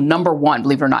 Facebook is still number one,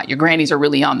 believe it or not. Your grannies are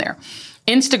really on there.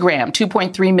 Instagram,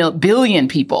 2.3 billion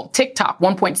people. TikTok,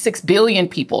 1.6 billion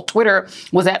people. Twitter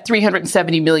was at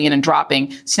 370 million and dropping.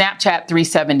 Snapchat,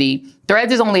 370.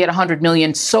 Threads is only at 100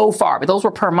 million so far, but those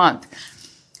were per month.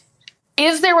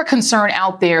 Is there a concern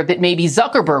out there that maybe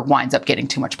Zuckerberg winds up getting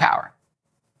too much power?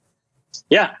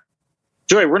 Yeah.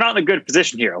 Joy, we're not in a good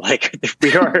position here. Like,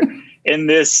 we are in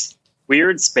this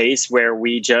weird space where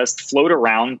we just float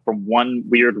around from one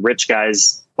weird rich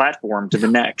guy's platform to the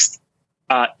next.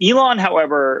 Elon,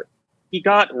 however, he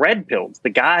got red pilled. The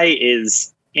guy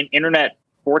is an internet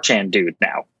 4chan dude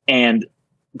now, and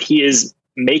he is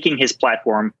making his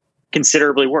platform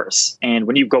considerably worse. And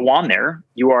when you go on there,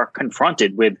 you are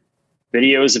confronted with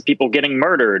videos of people getting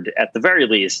murdered at the very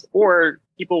least, or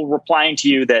people replying to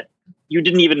you that you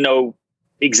didn't even know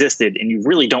existed and you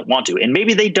really don't want to. And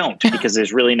maybe they don't, because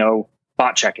there's really no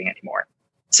bot checking anymore.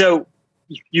 So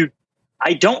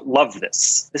I don't love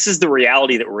this. This is the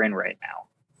reality that we're in right now.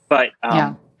 But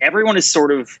everyone is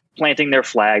sort of planting their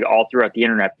flag all throughout the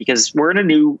internet because we're in a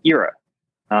new era.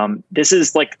 This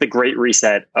is like the great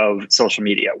reset of social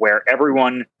media, where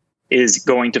everyone is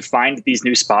going to find these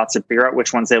new spots and figure out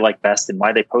which ones they like best and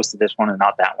why they posted this one and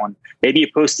not that one. Maybe you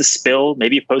post a spill.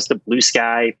 Maybe you post a blue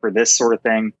sky for this sort of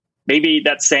thing. Maybe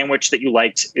that sandwich that you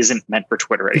liked isn't meant for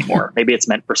Twitter anymore. Maybe it's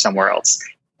meant for somewhere else.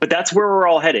 But that's where we're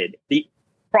all headed. The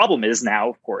problem is now,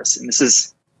 of course, and this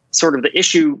is sort of the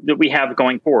issue that we have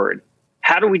going forward.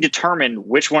 How do we determine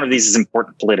which one of these is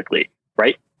important politically,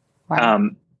 right? Wow.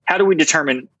 How do we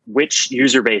determine which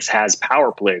user base has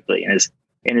power politically and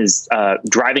is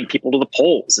driving people to the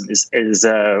polls, and is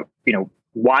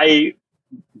why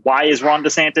is Ron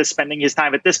DeSantis spending his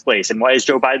time at this place, and why is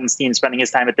Joe Biden's team spending his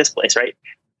time at this place, right?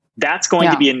 That's going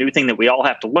to be a new thing that we all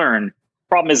have to learn.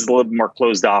 Problem is, it's a little bit more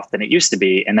closed off than it used to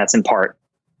be, and that's in part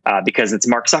because it's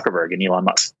Mark Zuckerberg and Elon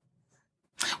Musk.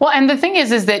 Well, and the thing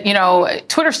is that,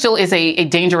 Twitter still is a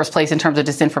dangerous place in terms of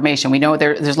disinformation. We know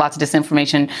there's lots of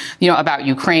disinformation, about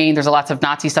Ukraine. There's lots of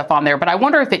Nazi stuff on there. But I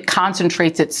wonder if it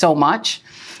concentrates it so much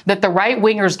that the right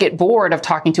wingers get bored of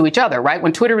talking to each other, right?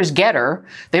 When Twitter is Getter,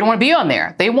 they don't want to be on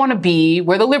there. They want to be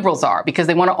where the liberals are because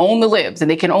they want to own the libs. And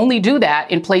they can only do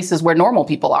that in places where normal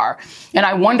people are. And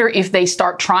I wonder if they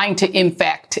start trying to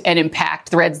infect and impact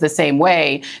Threads the same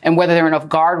way, and whether there are enough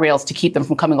guardrails to keep them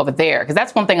from coming over there. Because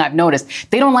that's one thing I've noticed.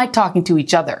 They don't like talking to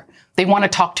each other. They want to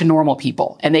talk to normal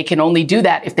people. And they can only do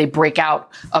that if they break out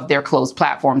of their closed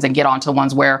platforms and get onto the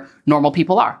ones where normal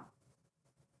people are.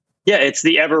 Yeah, it's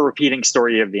the ever repeating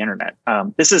story of the internet.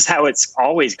 This is how it's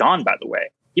always gone, by the way.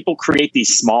 People create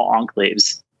these small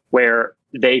enclaves where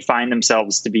they find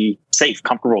themselves to be safe,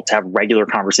 comfortable, to have regular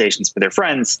conversations with their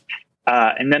friends.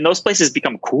 And then those places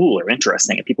become cool or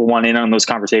interesting. And people want in on those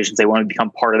conversations. They want to become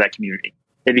part of that community.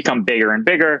 They become bigger and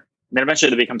bigger. And then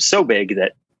eventually they become so big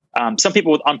that some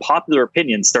people with unpopular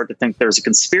opinions start to think there's a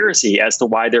conspiracy as to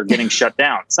why they're getting shut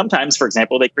down. Sometimes, for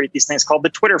example, they create these things called the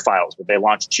Twitter files, where they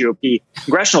launch GOP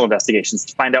congressional investigations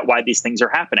to find out why these things are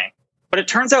happening. But it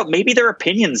turns out maybe their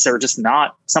opinions are just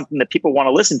not something that people want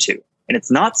to listen to. And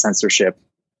it's not censorship.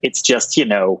 It's just,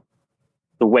 the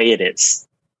way it is.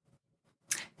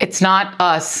 It's not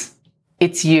us.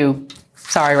 It's you.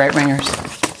 Sorry,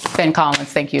 right-wingers. Ben Collins,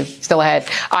 thank you. Still ahead.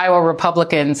 Iowa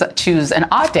Republicans choose an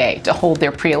odd day to hold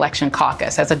their pre-election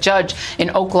caucus as a judge in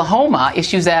Oklahoma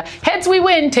issues a heads we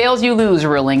win, tails you lose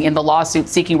ruling in the lawsuit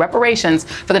seeking reparations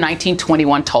for the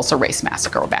 1921 Tulsa Race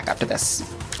Massacre. We're back after this.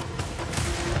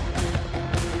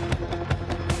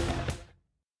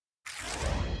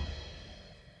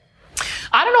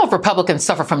 I don't know if Republicans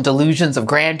suffer from delusions of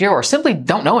grandeur or simply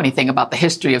don't know anything about the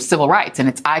history of civil rights and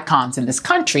its icons in this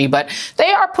country, but they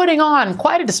are putting on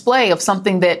quite a display of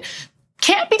something that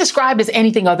can't be described as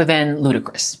anything other than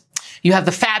ludicrous. You have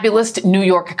the fabulous New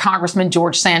York Congressman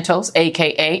George Santos,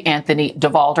 a.k.a. Anthony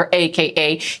DeValder,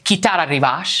 a.k.a. Kitara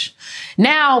Rivash,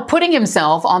 now putting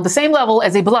himself on the same level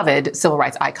as a beloved civil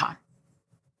rights icon.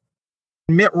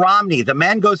 Mitt Romney, the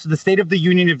man goes to the State of the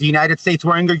Union of the United States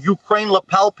wearing a Ukraine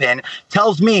lapel pin,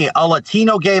 tells me, a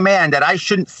Latino gay man, that I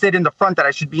shouldn't sit in the front, that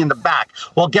I should be in the back.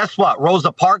 Well, guess what?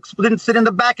 Rosa Parks didn't sit in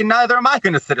the back, and neither am I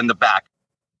going to sit in the back.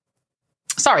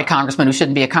 Sorry, Congressman who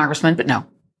shouldn't be a congressman, but no,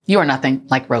 you are nothing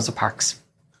like Rosa Parks.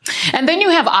 And then you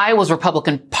have Iowa's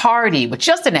Republican Party, which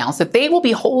just announced that they will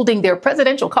be holding their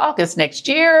presidential caucus next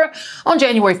year on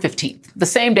January 15th, the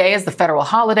same day as the federal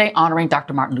holiday honoring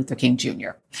Dr. Martin Luther King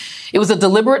Jr. It was a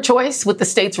deliberate choice, with the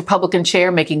state's Republican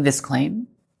chair making this claim.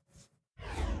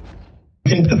 I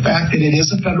think the fact that it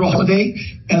is a federal holiday,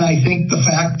 and I think the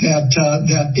fact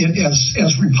that it,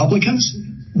 as Republicans,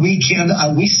 we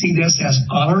see this as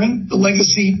honoring the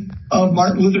legacy of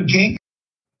Martin Luther King.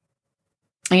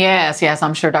 Yes,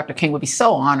 I'm sure Dr. King would be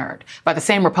so honored by the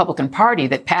same Republican Party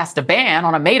that passed a ban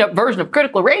on a made-up version of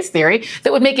critical race theory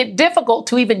that would make it difficult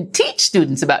to even teach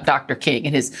students about Dr. King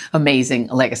and his amazing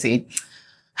legacy.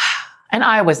 And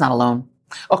Iowa's not alone.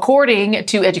 According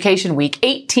to Education Week,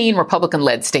 18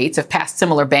 Republican-led states have passed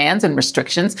similar bans and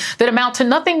restrictions that amount to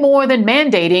nothing more than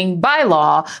mandating, by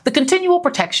law, the continual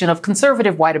protection of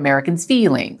conservative white Americans'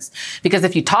 feelings. Because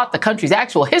if you taught the country's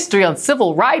actual history on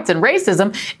civil rights and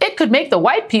racism, it could make the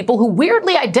white people who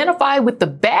weirdly identify with the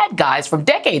bad guys from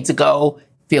decades ago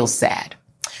feel sad.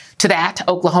 To that,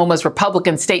 Oklahoma's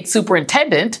Republican state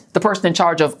superintendent, the person in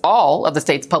charge of all of the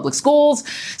state's public schools,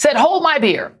 said, "Hold my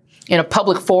beer." In a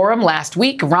public forum last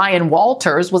week, Ryan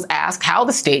Walters was asked how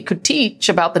the state could teach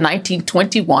about the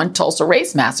 1921 Tulsa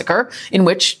Race Massacre, in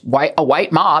which a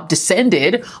white mob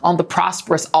descended on the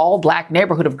prosperous all-black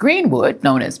neighborhood of Greenwood,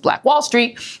 known as Black Wall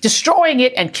Street, destroying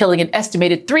it and killing an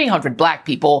estimated 300 black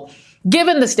people,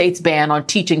 given the state's ban on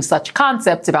teaching such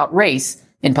concepts about race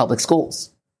in public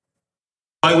schools.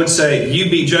 I would say you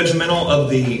be judgmental of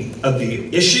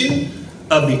the issue,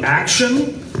 of the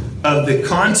action, of the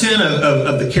content,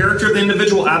 of the character of the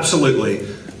individual, absolutely.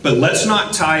 But let's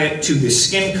not tie it to the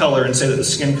skin color and say that the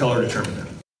skin color determined it.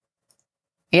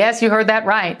 Yes, you heard that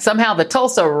right. Somehow the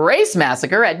Tulsa Race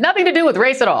Massacre had nothing to do with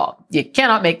race at all. You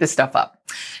cannot make this stuff up.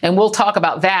 And we'll talk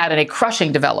about that and a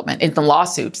crushing development in the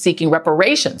lawsuit seeking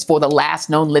reparations for the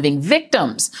last known living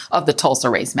victims of the Tulsa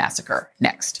Race Massacre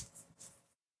next.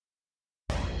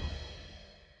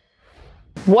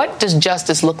 What does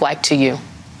justice look like to you?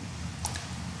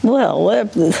 Well,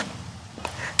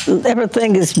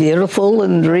 everything is beautiful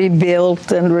and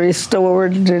rebuilt and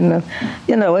restored. And,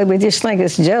 we just think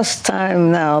it's just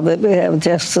time now that we have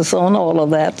justice on all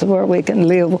of that, to where we can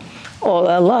live all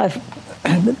our life,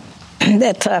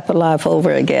 that type of life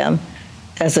over again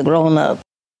as a grown-up.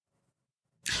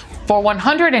 For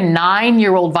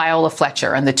 109-year-old Viola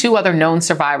Fletcher and the two other known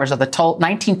survivors of the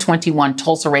 1921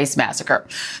 Tulsa Race Massacre,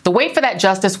 the wait for that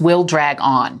justice will drag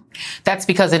on. That's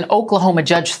because an Oklahoma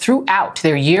judge threw out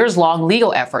their years-long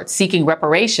legal efforts seeking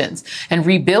reparations and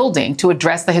rebuilding to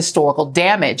address the historical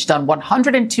damage done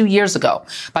 102 years ago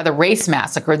by the race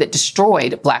massacre that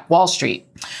destroyed Black Wall Street.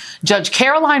 Judge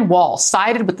Caroline Wall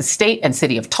sided with the state and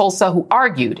city of Tulsa, who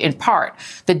argued, in part,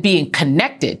 that being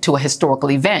connected to a historical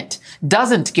event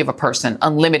doesn't give a person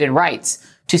unlimited rights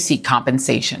to seek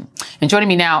compensation. And joining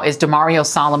me now is Demario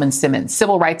Solomon Simmons,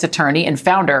 civil rights attorney and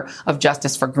founder of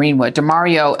Justice for Greenwood.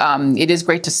 Demario, it is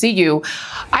great to see you.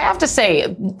 I have to say,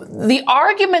 the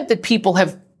argument that people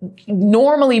have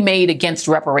normally made against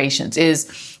reparations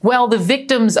is, well, the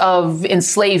victims of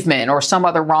enslavement or some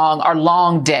other wrong are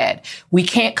long dead. We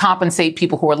can't compensate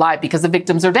people who are alive because the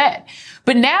victims are dead.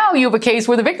 But now you have a case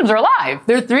where the victims are alive.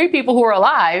 There are 3 people who are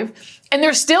alive, and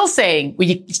they're still saying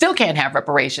we still can't have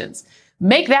reparations.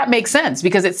 Make that make sense,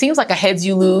 because it seems like a heads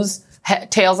you lose,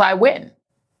 tails I win.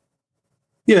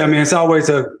 Yeah, I mean, it's always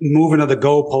a moving of the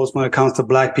goalpost when it comes to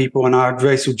Black people and our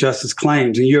racial justice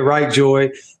claims. And you're right,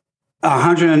 Joy.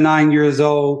 109 years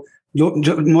old.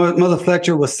 Mother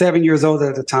Fletcher was 7 years old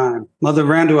at the time. Mother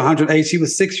Randall, 108. She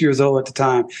was 6 years old at the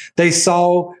time. They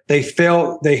saw, they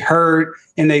felt, they heard,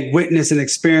 and they witnessed and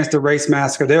experienced the race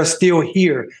massacre. They're still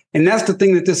here. And that's the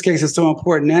thing that this case is so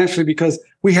important nationally, because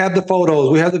we have the photos,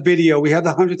 we have the video, we have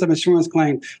the hundreds of insurance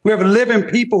claims. We have living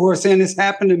people who are saying this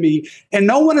happened to me. And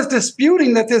no one is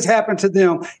disputing that this happened to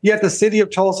them. Yet the city of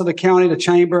Tulsa, the county, the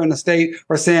chamber, and the state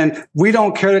are saying, we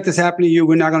don't care that this happened to you.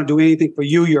 We're not going to do anything for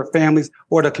you, your families,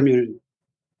 or the community.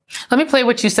 Let me play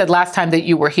what you said last time that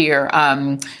you were here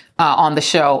on the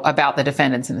show about the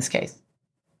defendants in this case.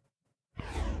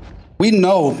 We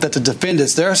know that the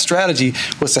defendants, their strategy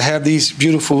was to have these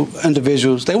beautiful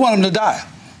individuals. They want them to die,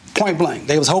 point blank.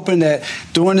 They was hoping that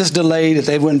during this delay that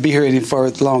they wouldn't be here any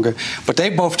further longer. But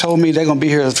they both told me they're going to be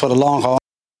here for the long haul.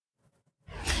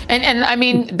 And I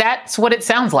mean, that's what it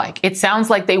sounds like. It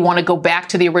sounds like they want to go back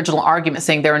to the original argument,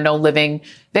 saying there are no living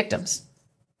victims.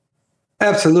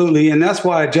 Absolutely. And that's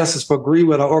why Justice for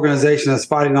Greenwood, our organization that's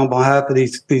fighting on behalf of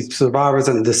these survivors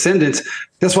and descendants,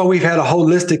 that's why we've had a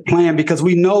holistic plan, because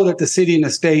we know that the city and the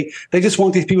state, they just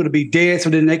want these people to be dead so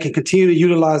then they can continue to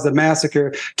utilize the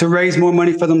massacre to raise more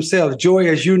money for themselves. Joy,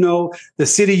 as you know, the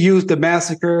city used the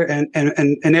massacre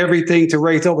and everything to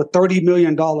raise over $30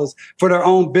 million for their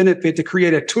own benefit to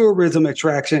create a tourism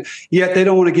attraction. Yet they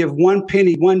don't want to give one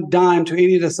penny, one dime to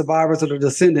any of the survivors or the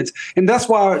descendants. And that's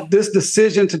why this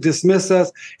decision to dismiss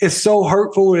us is so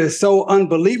hurtful. It is so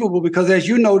unbelievable, because as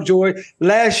you know, Joy,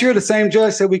 last year, the same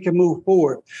judge said we can move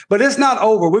forward. But it's not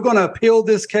over. We're going to appeal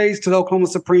this case to the Oklahoma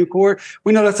Supreme Court.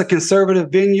 We know that's a conservative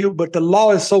venue, but the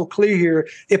law is so clear here.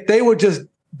 If they would just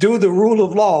do the rule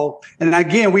of law, and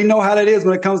again, we know how that is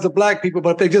when it comes to Black people, but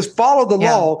if they just follow the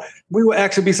law, we will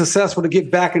actually be successful to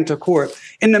get back into court.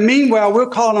 In the meanwhile, we're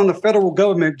calling on the federal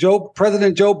government,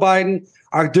 President Joe Biden,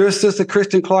 our dear sister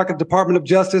Kristen Clark at the Department of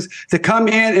Justice, to come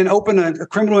in and open a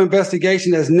criminal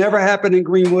investigation that's never happened in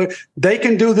Greenwood. They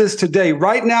can do this today.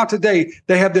 Right now, today,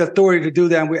 they have the authority to do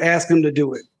that, and we ask them to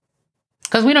do it.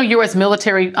 Because we know U.S.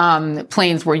 military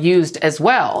planes were used as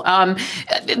well.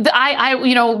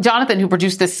 Jonathan, who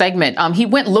produced this segment, he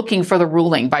went looking for the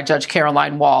ruling by Judge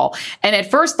Caroline Wall, and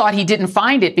at first thought he didn't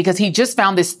find it because he just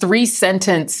found this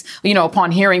 3-sentence,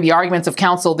 upon hearing the arguments of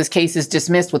counsel, this case is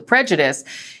dismissed with prejudice.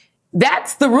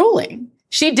 That's the ruling.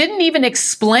 She didn't even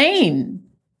explain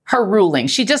her ruling.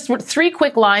 She just wrote 3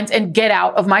 quick lines and get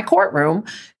out of my courtroom.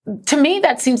 To me,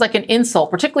 that seems like an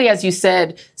insult, particularly, as you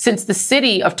said, since the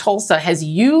city of Tulsa has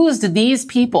used these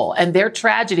people and their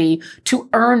tragedy to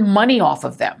earn money off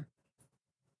of them.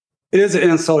 It is an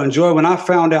insult. And Joy, when I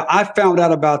found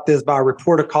out about this by a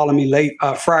reporter calling me late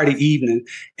Friday evening,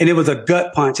 and it was a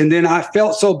gut punch. And then I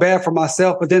felt so bad for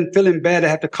myself, but then feeling bad, I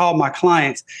have to call my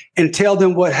clients and tell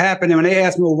them what happened. And when they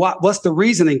ask me, well, what's the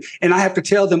reasoning? And I have to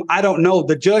tell them, I don't know.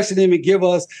 The judge didn't even give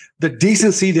us the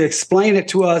decency to explain it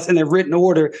to us in a written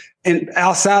order, and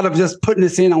outside of just putting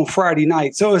this in on Friday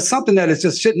night. So it's something that is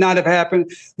just should not have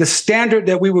happened. The standard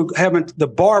that we were having, the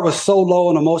bar was so low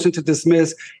on a motion to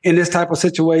dismiss in this type of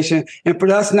situation. And for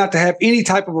us not to have any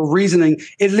type of a reasoning,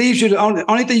 it leaves you, the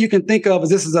only thing you can think of is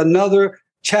this is another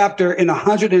chapter in a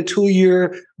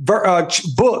 102-year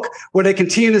book where they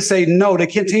continue to say no. They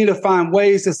continue to find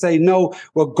ways to say no,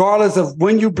 regardless of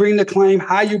when you bring the claim,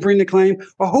 how you bring the claim,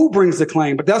 or who brings the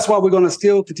claim. But that's why we're going to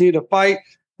still continue to fight.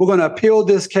 We're going to appeal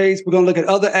this case. We're going to look at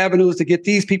other avenues to get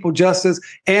these people justice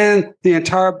and the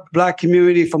entire Black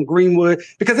community from Greenwood,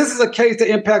 because this is a case that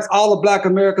impacts all of Black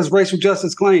America's racial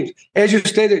justice claims. As you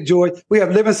stated, Joy, we have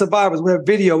living survivors, we have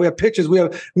video, we have pictures, we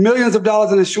have millions of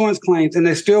dollars in insurance claims, and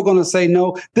they're still going to say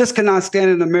no. This cannot stand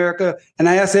in America. And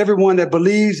I ask everyone that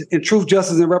believes in truth,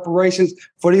 justice, and reparations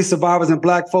for these survivors and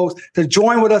Black folks to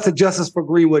join with us at Justice for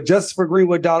Greenwood,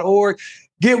 justiceforgreenwood.org.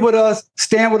 get with us,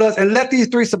 stand with us, and let these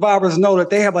 3 survivors know that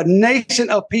they have a nation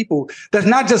of people that's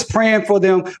not just praying for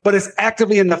them, but is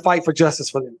actively in the fight for justice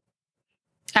for them.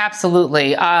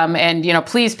 Absolutely. And,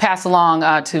 please pass along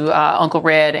to Uncle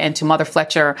Reid and to Mother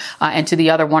Fletcher and to the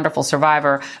other wonderful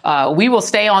survivor. We will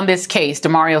stay on this case,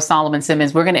 Demario Solomon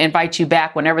Simmons. We're going to invite you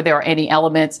back whenever there are any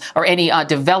elements or any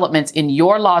developments in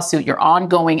your lawsuit, your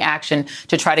ongoing action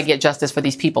to try to get justice for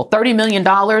these people. $30 million.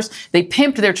 They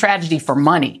pimped their tragedy for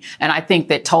money. And I think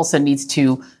that Tulsa needs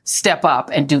to step up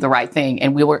and do the right thing.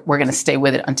 And we're going to stay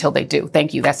with it until they do.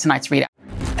 Thank you. That's tonight's ReidOut.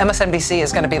 MSNBC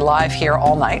is going to be live here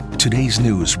all night. Today's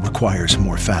news requires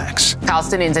more facts.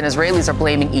 Palestinians and Israelis are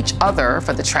blaming each other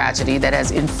for the tragedy that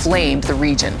has inflamed the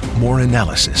region. More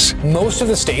analysis. Most of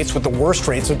the states with the worst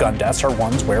rates of gun deaths are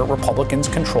ones where Republicans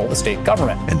control the state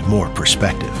government. And more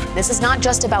perspective. This is not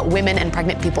just about women and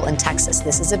pregnant people in Texas.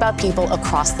 This is about people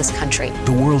across this country.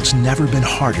 The world's never been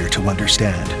harder to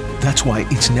understand. That's why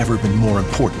it's never been more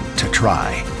important to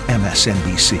try.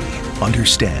 MSNBC.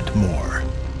 Understand more.